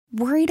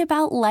Worried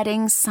about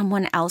letting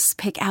someone else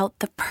pick out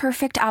the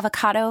perfect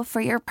avocado for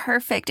your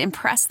perfect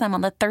impress them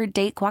on the third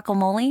date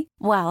guacamole?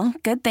 Well,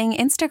 good thing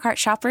Instacart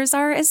shoppers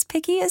are as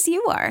picky as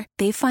you are.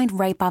 They find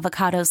ripe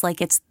avocados like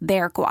it's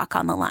their guac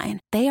on the line.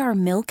 They are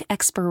milk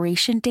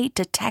expiration date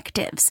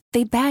detectives.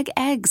 They bag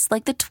eggs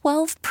like the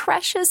 12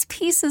 precious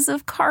pieces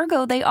of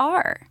cargo they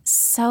are.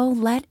 So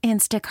let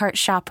Instacart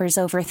shoppers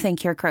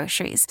overthink your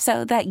groceries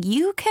so that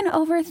you can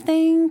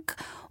overthink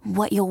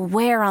what you'll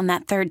wear on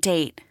that third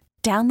date.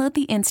 Download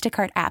the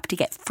Instacart app to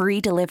get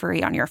free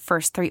delivery on your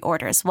first 3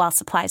 orders while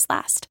supplies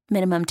last.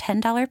 Minimum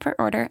 $10 per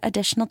order.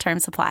 Additional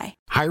terms apply.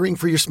 Hiring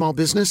for your small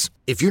business?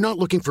 If you're not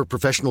looking for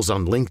professionals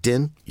on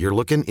LinkedIn, you're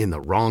looking in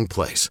the wrong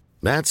place.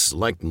 That's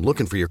like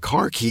looking for your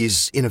car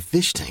keys in a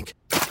fish tank.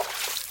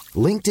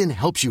 LinkedIn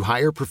helps you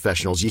hire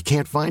professionals you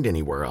can't find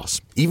anywhere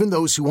else, even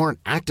those who aren't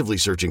actively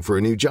searching for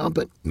a new job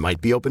but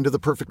might be open to the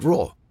perfect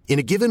role. In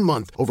a given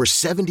month, over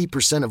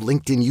 70% of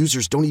LinkedIn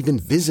users don't even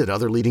visit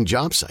other leading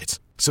job sites.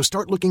 So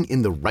start looking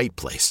in the right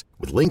place.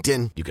 With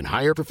LinkedIn, you can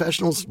hire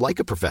professionals like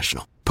a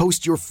professional.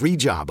 Post your free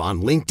job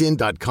on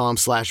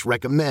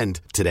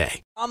linkedin.com/recommend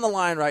today. On the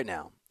line right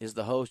now is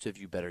the host of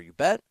You Better You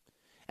Bet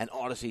and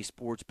Audacy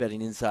sports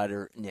betting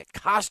insider Nick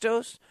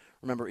Kostos.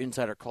 Remember,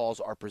 insider calls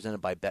are presented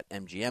by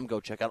BetMGM. Go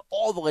check out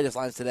all the latest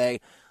lines today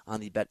on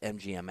the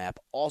BetMGM app.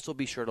 Also,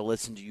 be sure to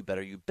listen to You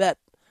Better You Bet,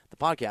 the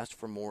podcast,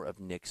 for more of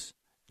Nick's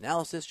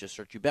analysis. Just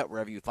search You Bet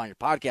wherever you find your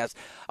podcast.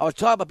 I was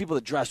talking about people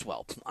that dress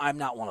well. I'm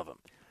not one of them.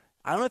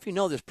 I don't know if you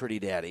know this pretty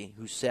daddy,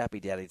 who's sappy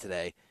daddy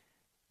today.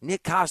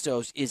 Nick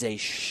Kostos is a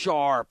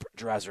sharp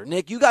dresser.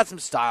 Nick, you got some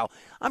style.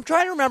 I'm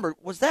trying to remember,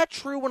 was that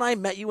true when I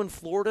met you in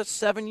Florida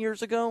 7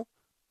 years ago?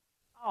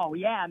 Oh,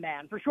 yeah,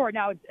 man, for sure.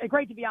 Now, it's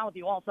great to be on with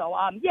you also.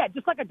 Yeah,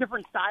 just like a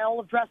different style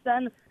of dress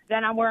then.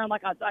 Then I'm wearing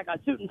like a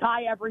suit and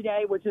tie every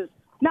day, which is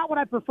not what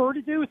I prefer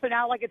to do. So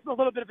now like it's a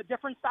little bit of a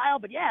different style.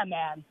 But, yeah,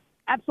 man,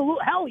 absolute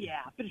hell yeah.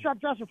 I've been a sharp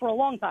dresser for a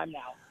long time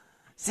now.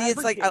 See,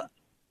 it's like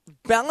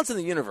balance in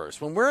the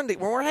universe. When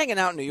we're hanging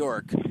out in New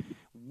York,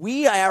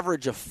 we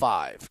average a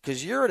 5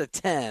 because you're at a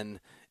 10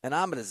 and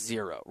I'm at a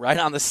 0, right,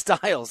 on the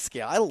style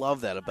scale. I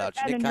love that about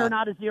you, Nick. And you're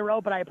not a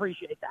 0, but I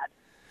appreciate that.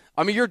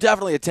 I mean, you're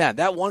definitely a 10.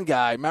 That one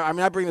guy, I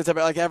mean, I bring this up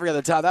like every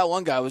other time. That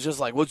one guy was just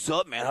like, "What's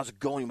up, man? How's it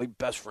going? You make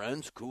best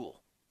friends?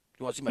 Cool.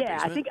 You want to see my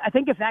basement?" I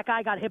think if that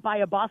guy got hit by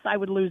a bus, I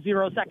would lose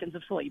 0 seconds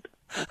of sleep.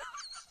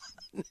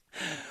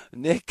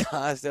 Nick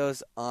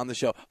Kostos on the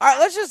show. All right,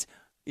 let's just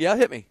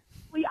hit me.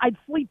 I'd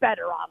sleep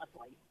better,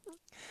 honestly.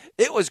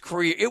 It was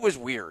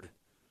weird.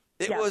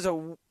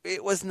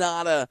 It was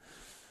not a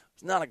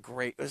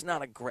great. I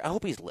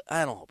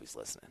don't hope he's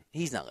listening.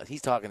 He's not.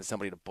 He's talking to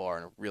somebody at a bar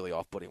in a really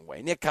off-putting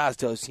way. Nick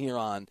Kostos here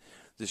on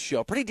the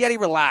show. Pretty daddy,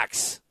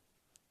 relax.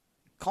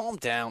 Calm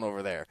down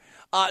over there.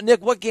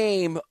 Nick, what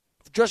game,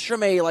 just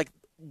from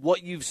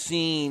what you've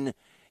seen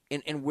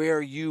and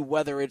where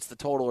whether it's the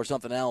total or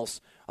something else,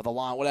 or the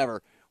line,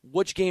 whatever,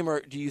 which game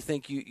do you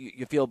think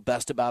you feel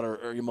best about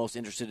or you're most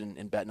interested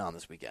in betting on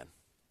this weekend?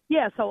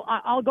 Yeah, so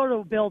I'll go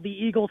to Bill, the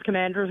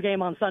Eagles-Commanders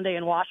game on Sunday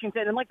in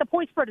Washington. And, the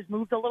point spread has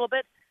moved a little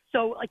bit.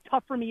 So,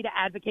 tough for me to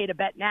advocate a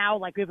bet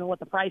now, given what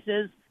the price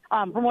is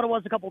from what it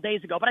was a couple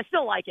days ago. But I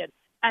still like it.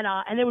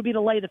 And it would be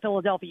to lay the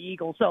Philadelphia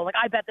Eagles. So,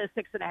 I bet this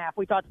 6.5.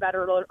 We talked about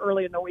it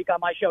early in the week on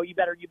my show, You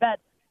Better You Bet.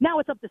 Now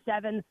it's up to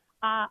 7.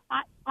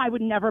 I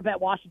would never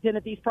bet Washington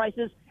at these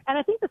prices. And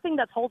I think the thing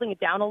that's holding it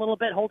down a little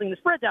bit, holding the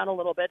spread down a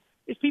little bit,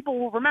 is people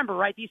will remember,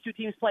 right? These two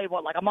teams played,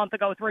 a month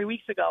ago, 3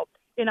 weeks ago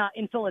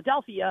in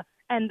Philadelphia.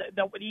 And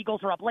the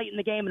Eagles are up late in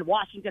the game, and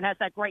Washington has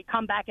that great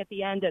comeback at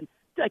the end. And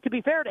to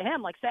be fair to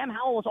him, Sam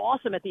Howell was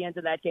awesome at the end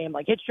of that game.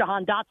 Hits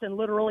Jahan Dotson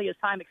literally as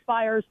time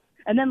expires.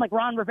 And then,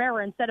 Ron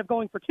Rivera, instead of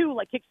going for 2,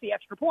 kicks the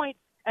extra point.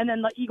 And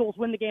then the Eagles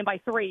win the game by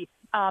 3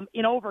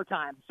 in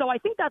overtime. So I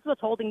think that's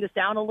what's holding this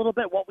down a little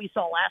bit, what we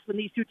saw last when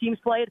these two teams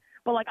played.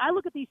 But, I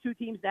look at these two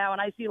teams now, and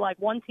I see,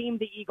 one team,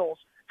 the Eagles,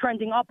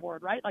 trending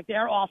upward, right?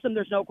 They're awesome.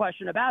 There's no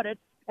question about it.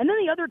 And then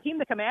the other team,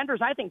 the Commanders,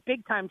 I think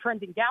big time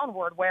trending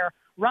downward, where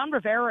Ron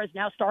Rivera is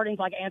now starting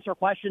to answer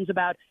questions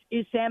about,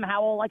 is Sam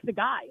Howell the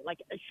guy?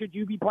 Should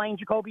you be playing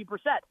Jacoby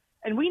Brissett?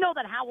 And we know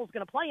that Howell's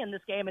going to play in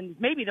this game and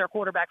maybe their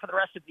quarterback for the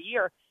rest of the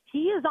year.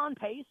 He is on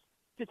pace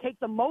to take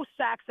the most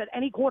sacks that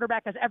any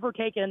quarterback has ever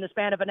taken in the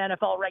span of an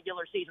NFL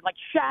regular season,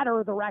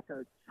 shatter the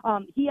record.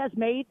 He has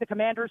made, the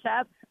Commanders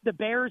have, the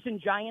Bears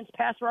and Giants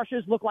pass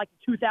rushes look like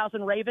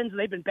 2000 Ravens.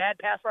 They've been bad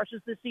pass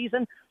rushes this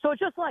season. So it's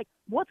just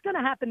what's going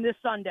to happen this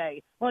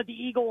Sunday when the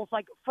Eagles,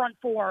 front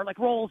four,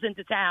 rolls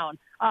into town?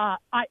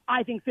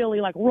 I think Philly,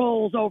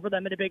 rolls over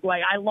them in a big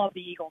way. I love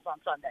the Eagles on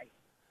Sunday.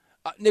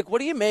 Nick, what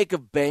do you make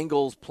of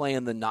Bengals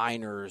playing the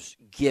Niners,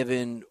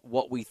 given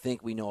what we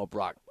think we know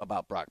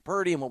about Brock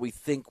Purdy and what we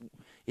think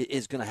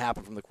is going to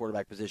happen from the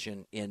quarterback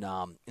position in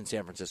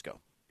San Francisco?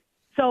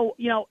 So,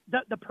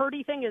 the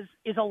Purdy thing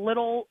is a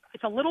little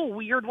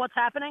weird what's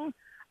happening.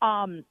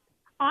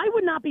 I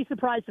would not be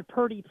surprised if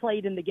Purdy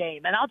played in the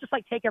game. And I'll just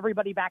take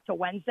everybody back to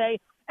Wednesday.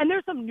 And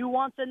there's some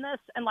nuance in this.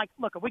 And, like,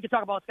 look, we could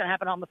talk about what's going to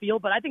happen on the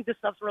field, but I think this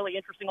stuff's really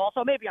interesting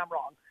also. Maybe I'm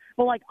wrong.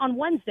 But, like, on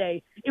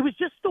Wednesday, it was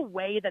just the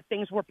way that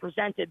things were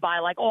presented by,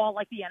 like, all,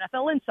 like, the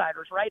NFL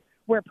insiders, right,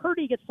 where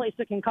Purdy gets placed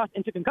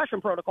into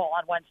concussion protocol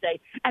on Wednesday,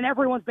 and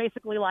everyone's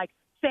basically like,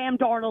 Sam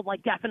Darnold,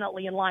 like,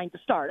 definitely in line to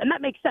start. And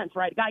that makes sense,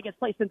 right? Guy gets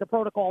placed into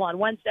protocol on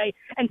Wednesday.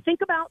 And think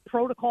about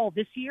protocol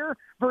this year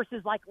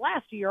versus, like,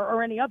 last year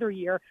or any other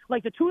year.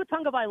 Like, the Tua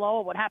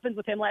Tagovailoa, what happened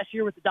with him last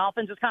year with the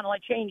Dolphins has kind of,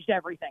 like, changed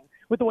everything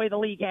with the way the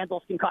league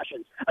handles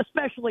concussions,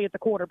 especially at the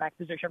quarterback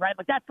position, right?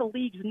 Like, that's the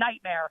league's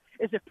nightmare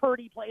is if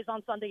Purdy plays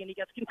on Sunday and he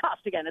gets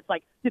concussed again. It's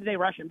like, did they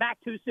rush him back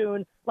too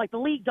soon? Like, the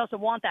league doesn't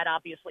want that,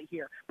 obviously,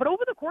 here. But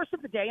over the course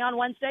of the day on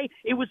Wednesday,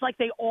 it was like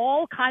they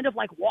all kind of,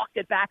 like, walked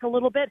it back a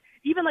little bit.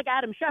 Even, like,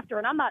 Adam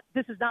Schefter, and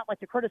this is not like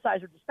to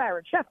criticize or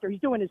disparage Schefter, he's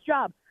doing his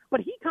job,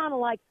 but he kind of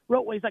like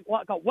wrote, he's like,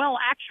 well,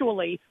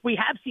 actually, we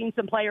have seen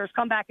some players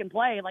come back and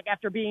play, like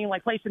after being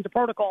like placed into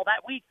protocol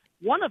that week.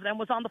 One of them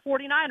was on the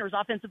 49ers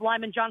offensive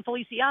lineman John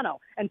Feliciano,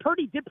 and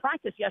Purdy did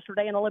practice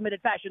yesterday in a limited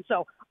fashion.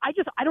 So I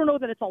don't know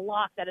that it's a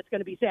lock that it's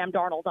going to be Sam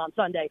Darnold on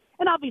Sunday.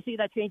 And obviously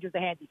that changes the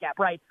handicap,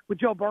 right? With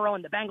Joe Burrow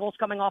and the Bengals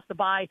coming off the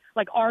bye,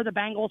 like, are the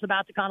Bengals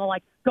about to kind of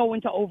like go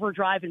into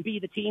overdrive and be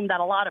the team that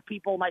a lot of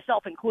people,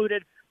 myself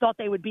included, thought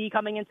they would be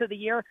coming into the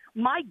year?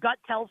 My gut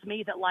tells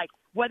me that, like,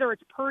 whether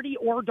it's Purdy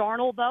or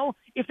Darnold, though,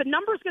 if the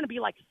number's going to be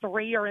like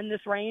 3 or in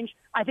this range,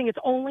 I think it's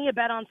only a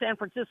bet on San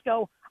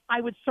Francisco. I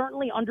would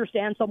certainly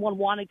understand someone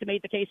wanting to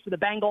make the case for the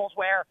Bengals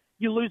where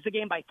you lose the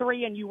game by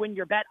 3 and you win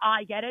your bet.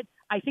 I get it.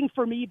 I think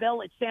for me,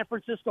 Bill, it's San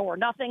Francisco or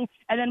nothing,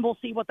 and then we'll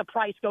see what the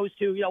price goes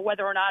to,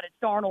 whether or not it's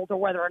Darnold or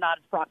whether or not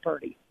it's Brock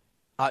Purdy.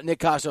 Nick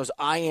Kostos,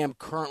 I am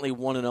currently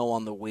 1-0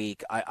 on the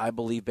week. I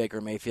believe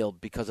Baker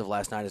Mayfield, because of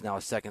last night, is now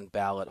a second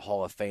ballot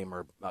Hall of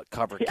Famer,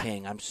 cover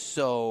king. I'm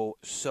so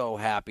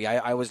happy.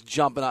 I was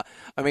jumping up.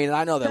 I mean,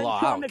 I know they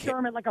lost. Send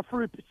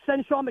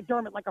Sean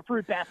McDermott like a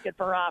fruit basket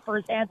for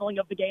his handling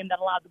of the game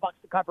that allowed the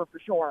Bucs to cover for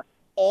sure.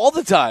 All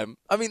the time.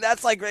 I mean,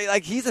 that's like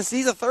he's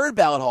a third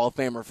ballot Hall of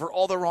Famer for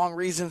all the wrong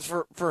reasons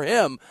for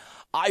him.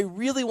 I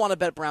really want to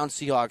bet Browns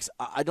Seahawks.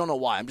 I don't know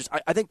why.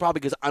 I think probably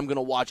because I'm going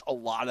to watch a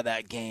lot of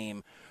that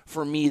game.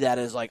 For me, that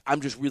is like,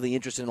 I'm just really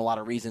interested in a lot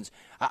of reasons.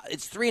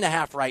 It's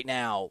 3.5 right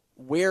now,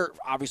 where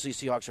obviously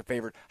Seahawks are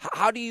favored.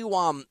 How do you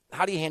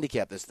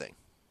handicap this thing?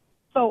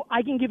 So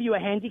I can give you a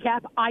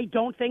handicap. I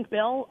don't think,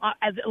 Bill,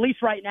 at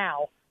least right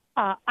now,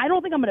 I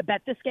don't think I'm going to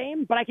bet this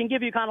game, but I can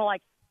give you kind of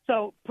like,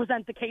 so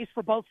present the case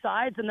for both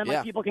sides, and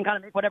then people can kind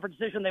of make whatever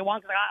decision they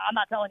want. Because I'm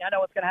not telling you I know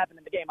what's going to happen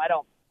in the game. I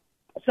don't.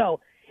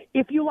 So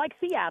if you like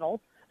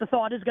Seattle, the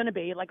thought is going to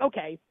be like,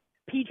 okay,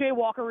 P.J.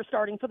 Walker is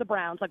starting for the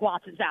Browns. Like,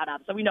 Watson's out,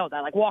 so we know that.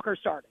 Like, Walker's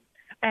starting.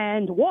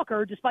 And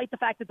Walker, despite the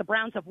fact that the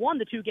Browns have won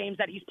the 2 games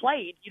that he's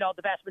played,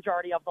 the vast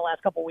majority of the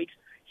last couple of weeks,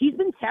 he's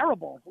been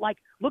terrible. Like,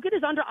 look at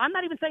his I'm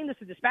not even saying this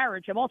to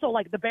disparage him. Also,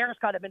 like, the Bears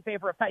cut him in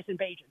favor of Tyson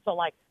Bagent. So,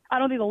 like, I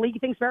don't think the league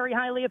thinks very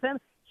highly of him.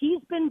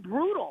 He's been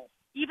brutal.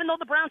 Even though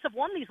the Browns have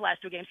won these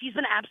last 2 games, he's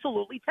been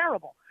absolutely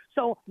terrible.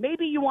 So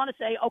maybe you want to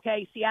say,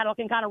 okay, Seattle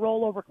can kind of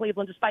roll over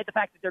Cleveland despite the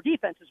fact that their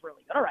defense is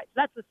really good. All right,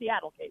 so that's the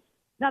Seattle case.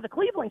 Now, the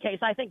Cleveland case,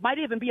 I think, might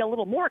even be a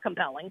little more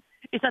compelling,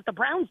 is that the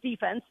Browns'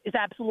 defense is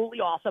absolutely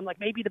awesome, like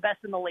maybe the best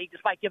in the league,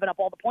 despite giving up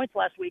all the points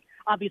last week,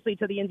 obviously,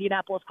 to the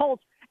Indianapolis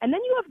Colts. And then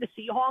you have the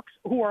Seahawks,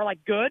 who are, like,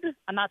 good.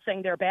 I'm not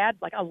saying they're bad,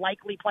 like a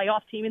likely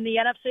playoff team in the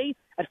NFC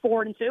at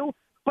 4-2,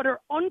 but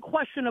are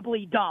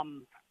unquestionably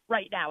dumb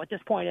right now at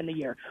this point in the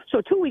year.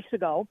 So 2 weeks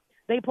ago,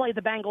 they played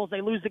the Bengals.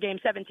 They lose the game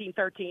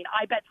 17-13.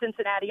 I bet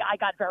Cincinnati. I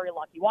got very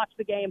lucky. Watch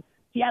the game.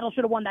 Seattle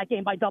should have won that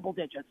game by double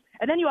digits.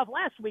 And then you have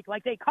last week,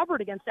 like, they covered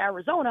against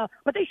Arizona,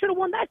 but they should have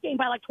won that game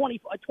by, like,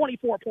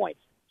 24 points.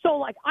 So,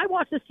 like, I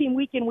watch this team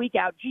week in, week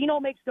out. Geno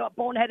makes the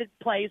boneheaded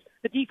plays.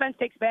 The defense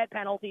takes bad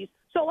penalties.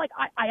 So, like,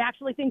 I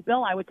actually think,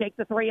 Bill, I would take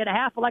the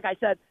 3.5. But like I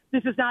said,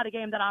 this is not a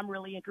game that I'm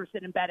really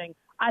interested in betting.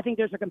 I think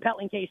there's a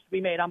compelling case to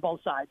be made on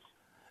both sides.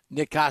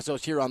 Nick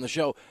Kostos here on the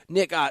show.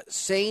 Nick,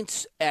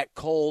 Saints at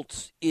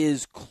Colts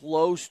is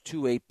close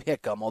to a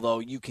pick-em, although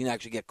you can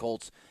actually get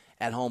Colts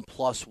at home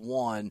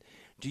 +1.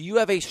 Do you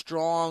have a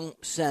strong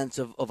sense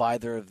of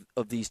either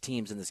of these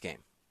teams in this game?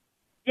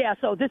 Yeah,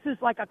 so this is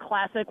like a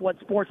classic, what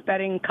sports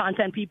betting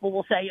content people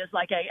will say is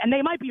like and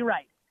they might be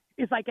right,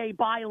 is like a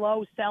buy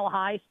low, sell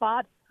high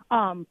spot.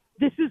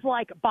 This is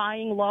like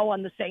buying low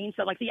on the Saints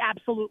at like the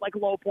absolute like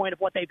low point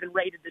of what they've been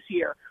rated this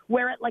year,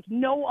 where at like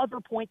no other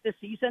point this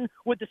season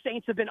would the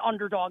Saints have been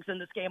underdogs in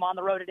this game on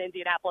the road at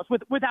Indianapolis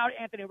without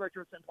Anthony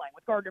Richardson playing,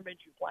 with Gardner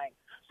Minshew playing.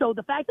 So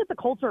the fact that the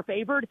Colts are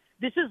favored,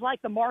 this is like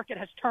the market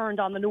has turned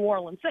on the New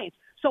Orleans Saints.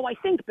 So I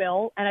think,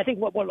 Bill, and I think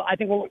what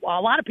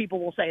a lot of people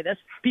will say this,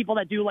 people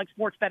that do like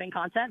sports betting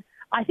content,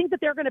 I think that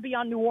they're going to be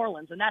on New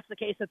Orleans, and that's the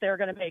case that they're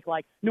going to make.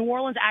 Like, New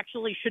Orleans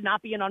actually should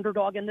not be an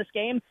underdog in this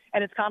game,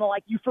 and it's kind of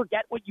like you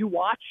forget what you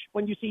watch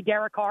when you see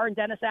Derek Carr and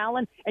Dennis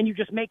Allen, and you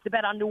just make the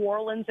bet on New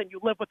Orleans and you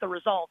live with the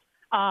result.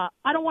 I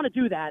don't want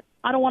to do that.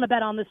 I don't want to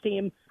bet on this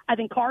team. I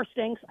think Carr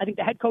stinks. I think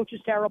the head coach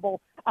is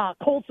terrible.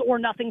 Colts or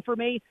nothing for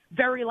me.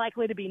 Very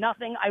likely to be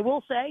nothing. I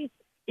will say,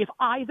 if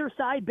either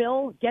side,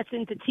 Bill, gets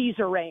into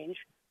teaser range,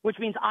 which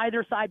means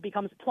either side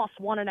becomes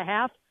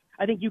 +1.5.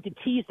 I think you could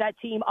tease that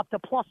team up to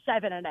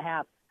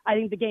 +7.5. I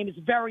think the game is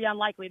very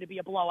unlikely to be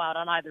a blowout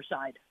on either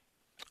side.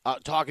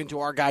 Talking to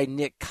our guy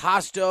Nick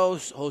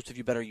Kostos, host of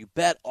You Better You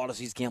Bet,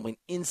 Audacy's gambling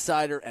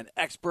insider and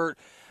expert.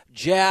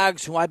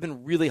 Jags, who I've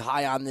been really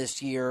high on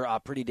this year,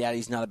 Pretty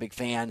Daddy's not a big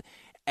fan.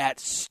 At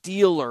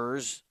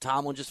Steelers,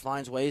 Tomlin just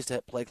finds ways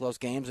to play close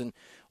games, and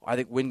I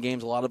think win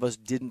games a lot of us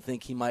didn't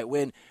think he might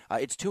win.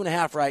 It's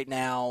 2.5 right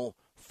now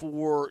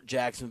for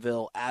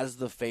Jacksonville as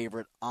the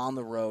favorite on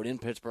the road in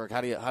Pittsburgh.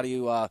 How do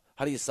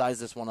you size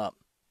this one up?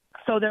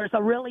 So there's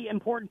a really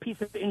important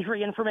piece of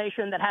injury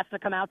information that has to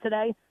come out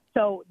today.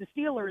 So the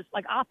Steelers,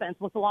 offense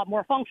looked a lot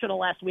more functional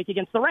last week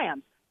against the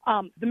Rams.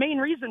 The main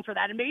reason for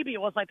that, and maybe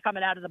it was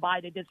coming out of the bye,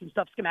 they did some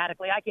stuff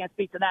schematically. I can't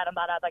speak to that. I'm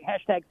not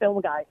a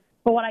 #film guy.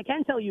 But what I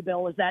can tell you,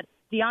 Bill, is that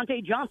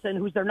Deontay Johnson,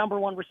 who's their number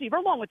one receiver,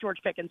 along with George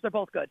Pickens, they're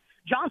both good.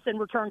 Johnson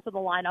returned to the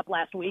lineup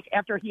last week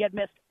after he had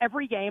missed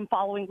every game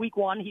following week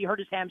 1. He hurt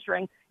his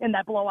hamstring in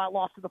that blowout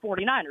loss to the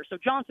 49ers. So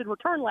Johnson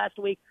returned last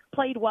week,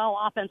 played well.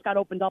 Offense got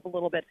opened up a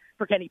little bit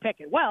for Kenny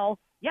Pickett. Well,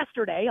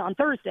 yesterday, on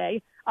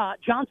Thursday,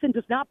 Johnson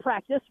does not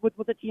practice with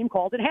what the team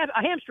called a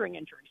hamstring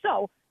injury.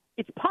 So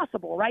it's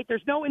possible, right?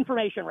 There's no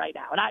information right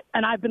now,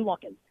 and I've been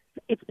looking.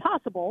 It's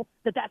possible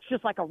that that's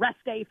just a rest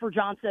day for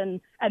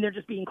Johnson, and they're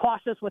just being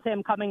cautious with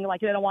him coming,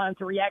 they don't want him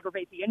to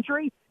re-aggravate the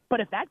injury.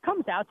 But if that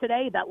comes out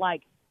today,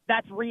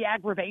 that's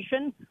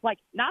re-aggravation,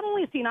 not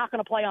only is he not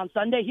going to play on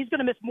Sunday, he's going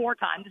to miss more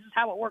time. This is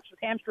how it works with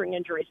hamstring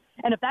injuries.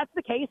 And if that's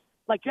the case,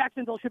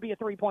 Jacksonville should be a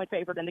 3-point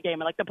favorite in the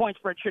game, and the point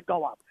spread should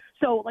go up.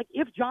 So,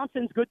 if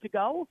Johnson's good to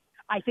go,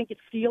 I think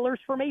it's Steelers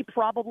for me,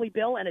 probably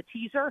Bill, and a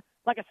teaser.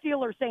 A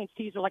Steelers-Saints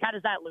teaser, how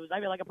does that lose? I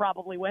feel it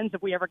probably wins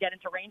if we ever get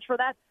into range for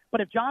that. But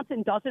if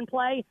Johnson doesn't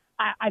play,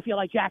 I feel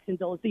like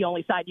Jacksonville is the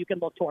only side you can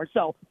look towards.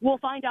 So we'll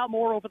find out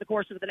more over the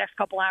course of the next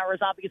couple hours.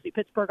 Obviously,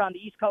 Pittsburgh on the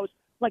East Coast.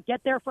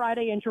 Get their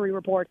Friday injury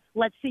report.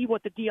 Let's see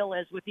what the deal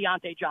is with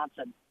Deontay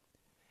Johnson.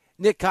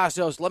 Nick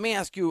Kostos, let me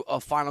ask you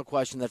a final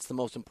question that's the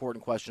most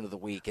important question of the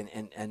week.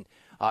 And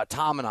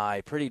Tom and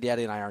I, Pretty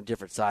Daddy and I, are on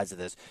different sides of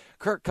this.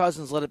 Kirk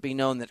Cousins let it be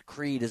known that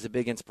Creed is a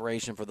big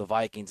inspiration for the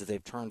Vikings as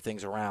they've turned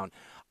things around.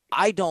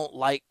 I don't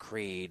like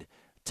Creed.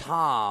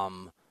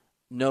 Tom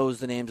knows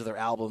the names of their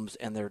albums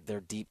and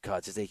their deep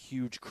cuts. Is a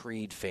huge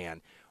Creed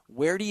fan.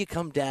 Where do you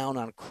come down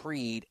on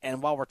Creed?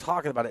 And while we're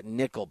talking about it,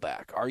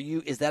 Nickelback.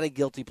 Is that a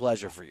guilty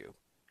pleasure for you?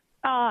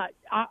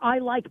 I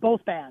like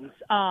both bands.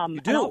 You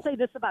do? And I'll say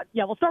this about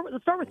let's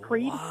start with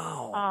Creed.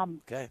 Wow.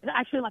 Okay.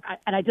 Actually,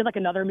 I did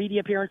another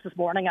media appearance this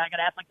morning, and I got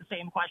asked the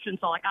same question.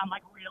 So I'm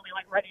really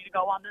ready to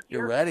go on this.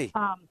 You're ready.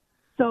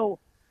 So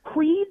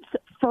Creed's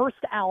first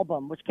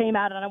album, which came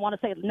out, and I want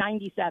to say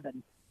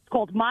 '97, it's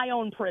called My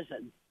Own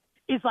Prison,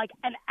 is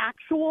an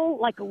actual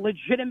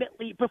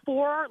legitimately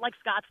before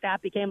Scott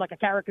Stapp became a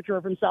caricature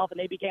of himself and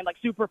they became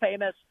super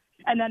famous,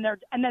 and then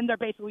they're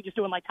basically just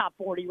doing top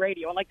 40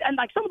 radio and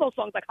some of those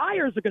songs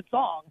Higher is a good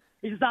song.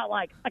 It's not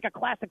a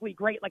classically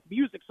great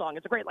music song.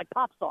 It's a great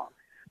pop song.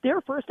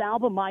 Their first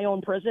album, My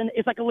Own Prison,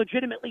 is a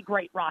legitimately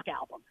great rock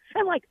album,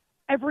 and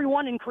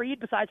everyone in Creed,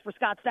 besides for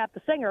Scott Stapp,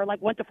 the singer,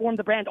 went to form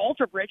the band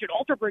Alter Bridge, and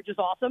Alter Bridge is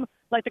awesome.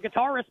 The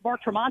guitarist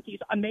Mark Tremonti's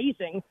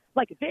amazing.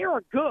 They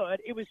are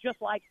good. It was just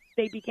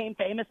they became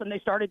famous and they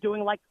started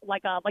doing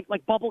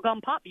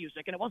bubblegum pop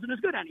music, and it wasn't as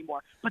good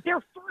anymore. But their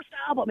first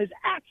album is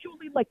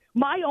actually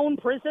My Own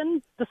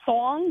Prison. The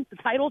song, the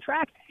title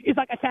track, is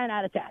a 10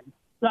 out of 10.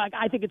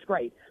 I think it's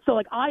great.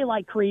 So, I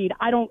like Creed.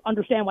 I don't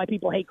understand why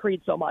people hate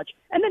Creed so much.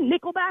 And then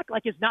Nickelback,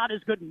 is not as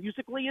good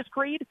musically as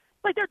Creed.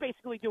 They're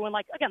basically doing,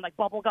 again,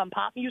 bubblegum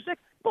pop music.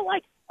 But,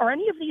 are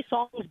any of these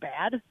songs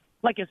bad?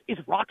 Is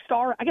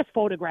Rockstar? I guess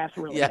Photograph's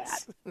really bad.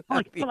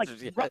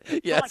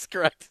 Yes,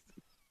 correct.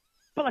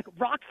 But,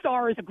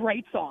 Rockstar is a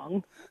great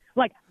song.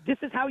 This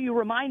Is How You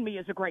Remind Me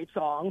is a great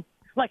song.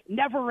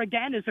 Never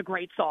Again is a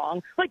great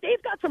song.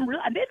 They've got some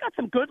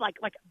good,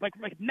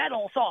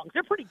 metal songs.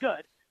 They're pretty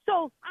good.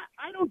 So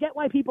I don't get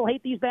why people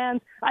hate these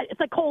bands. It's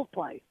like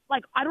Coldplay.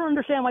 I don't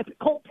understand why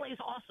Coldplay is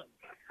awesome.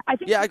 I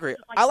agree.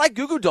 I like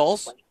Goo Goo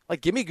Dolls.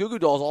 Give me Goo Goo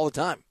Dolls all the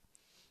time.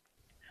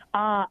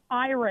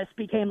 Iris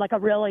became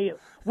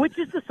which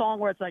is the song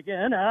where it's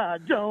and I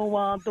don't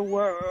want the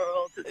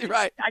world to see.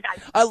 Right.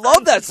 I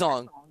love that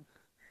song.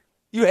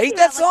 You hate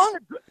that song?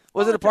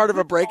 Was it a part of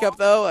a breakup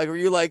though? Were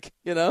you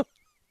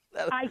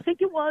I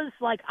think it was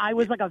I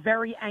was a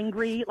very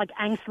angry,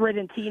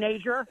 angst-ridden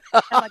teenager,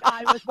 and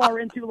I was more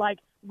into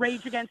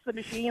Rage Against the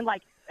Machine,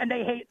 and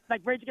they hate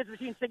Rage Against the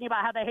Machine singing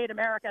about how they hate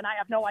America, and I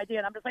have no idea,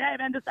 and I'm just hey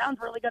man, this sounds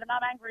really good, and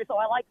I'm angry, so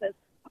I like this.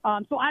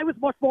 So I was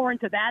much more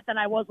into that than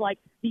I was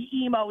the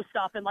emo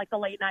stuff in the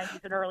late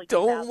 '90s and early 2000s.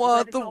 Don't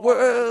want the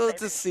world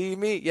to see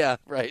me. Yeah,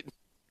 right.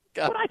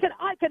 But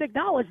I could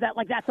acknowledge that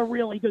that's a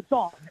really good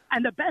song,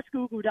 and the best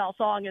Goo Goo Dolls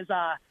song is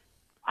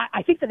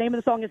I think the name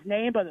of the song is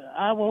Name, but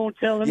I won't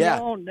tell him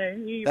your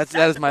name.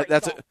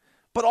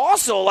 But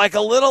also a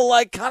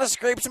little kind of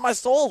scrapes in my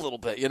soul a little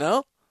bit,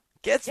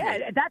 Gets me.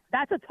 Yeah,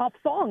 that's a tough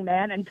song,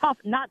 man, and tough,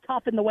 not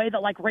tough in the way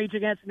that Rage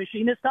Against the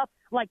Machine is tough,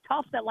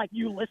 tough that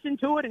you listen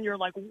to it and you're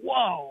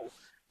whoa.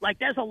 Like,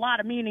 there's a lot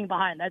of meaning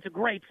behind that. It's a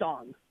great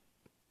song.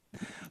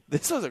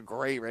 This was a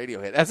great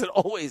radio hit, as it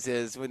always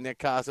is when Nick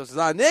Kostos is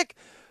on. Nick,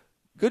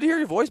 good to hear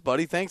your voice,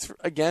 buddy. Thanks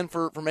again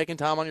for making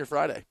time on your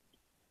Friday.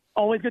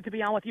 Always good to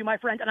be on with you, my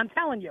friend. And I'm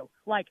telling you,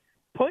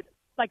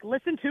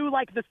 listen to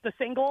the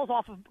singles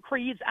off of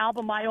Creed's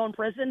album, My Own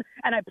Prison,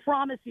 and I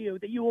promise you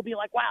that you will be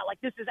like, wow,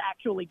 this is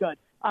actually good.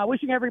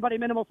 Wishing everybody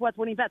Minimal Sweats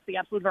winning bets the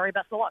absolute very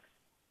best of luck.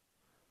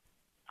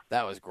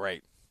 That was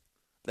great.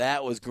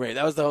 That was great.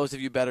 That was the host of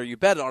You Better You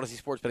Bet, Audacy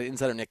Sports Betting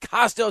Insider Nick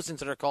Kostos.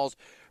 Insider calls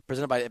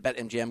presented by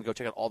BetMGM. Go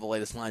check out all the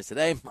latest lines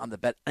today on the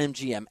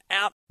BetMGM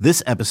app.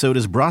 This episode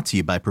is brought to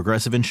you by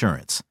Progressive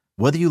Insurance.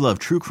 Whether you love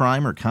true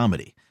crime or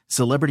comedy,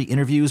 celebrity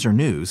interviews or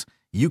news,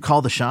 you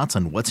call the shots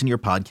on what's in your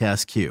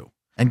podcast queue.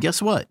 And guess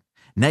what?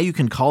 Now you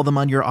can call them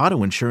on your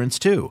auto insurance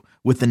too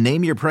with the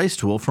Name Your Price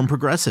tool from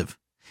Progressive.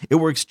 It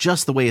works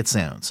just the way it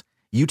sounds.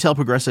 You tell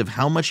Progressive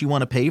how much you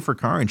want to pay for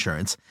car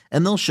insurance,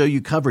 and they'll show you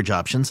coverage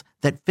options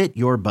that fit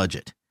your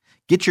budget.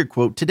 Get your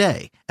quote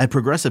today at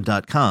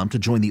Progressive.com to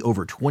join the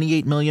over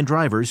 28 million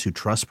drivers who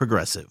trust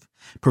Progressive.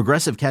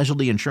 Progressive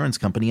Casualty Insurance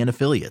Company and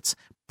Affiliates.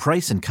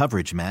 Price and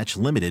coverage match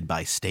limited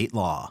by state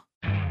law.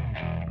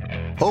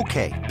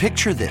 Okay,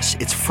 picture this.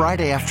 It's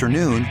Friday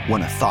afternoon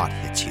when a thought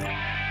hits you.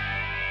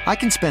 I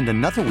can spend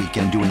another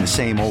weekend doing the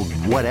same old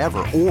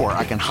whatever, or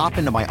I can hop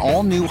into my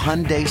all-new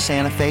Hyundai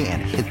Santa Fe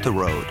and hit the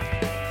road.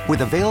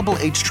 With available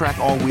H-Track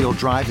all-wheel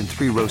drive and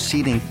 3-row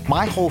seating,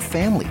 my whole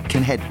family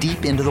can head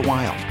deep into the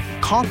wild.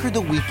 Conquer the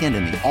weekend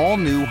in the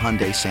all-new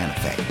Hyundai Santa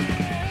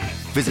Fe.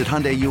 Visit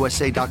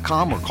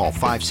HyundaiUSA.com or call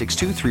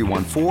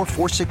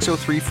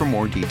 562-314-4603 for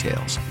more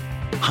details.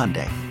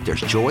 Hyundai,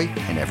 there's joy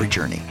in every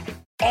journey.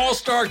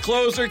 All-star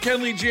closer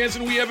Kenley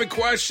Jansen, we have a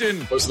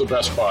question. What's the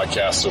best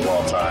podcast of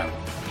all time?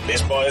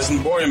 Baseball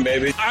isn't boring,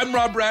 baby. I'm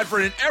Rob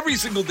Bradford, and every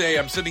single day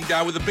I'm sitting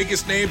down with the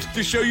biggest names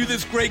to show you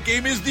this great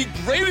game is the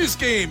greatest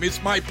game.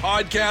 It's my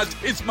podcast.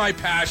 It's my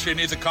passion.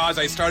 It's a cause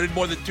I started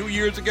more than 2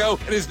 years ago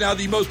and is now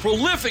the most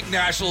prolific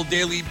national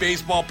daily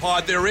baseball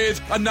pod there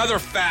is. Another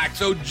fact,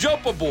 so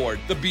jump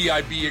aboard the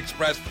BIB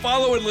Express.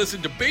 Follow and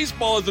listen to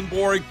Baseball Isn't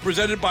Boring,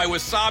 presented by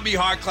Wasabi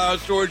Hot Cloud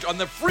Storage on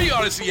the free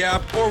Audacy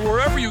app or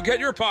wherever you get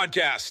your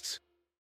podcasts.